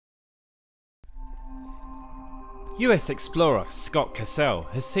US explorer Scott Cassell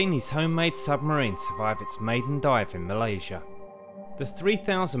has seen his homemade submarine survive its maiden dive in Malaysia. The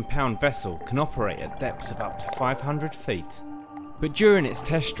 3,000-pound vessel can operate at depths of up to 500 feet. But during its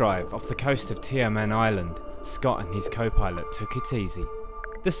test drive off the coast of Tioman Island, Scott and his co-pilot took it easy.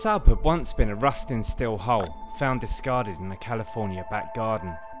 The sub had once been a rusting steel hull found discarded in a California back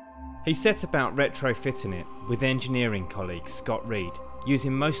garden. He set about retrofitting it with engineering colleague Scott Reed,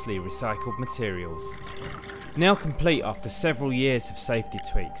 using mostly recycled materials. Now complete after several years of safety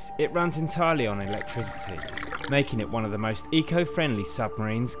tweaks, it runs entirely on electricity, making it one of the most eco-friendly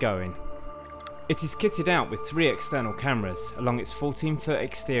submarines going. It is kitted out with 3 external cameras along its 14-foot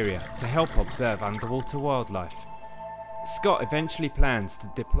exterior to help observe underwater wildlife. Scott eventually plans to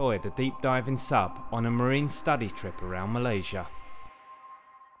deploy the deep diving sub on a marine study trip around Malaysia.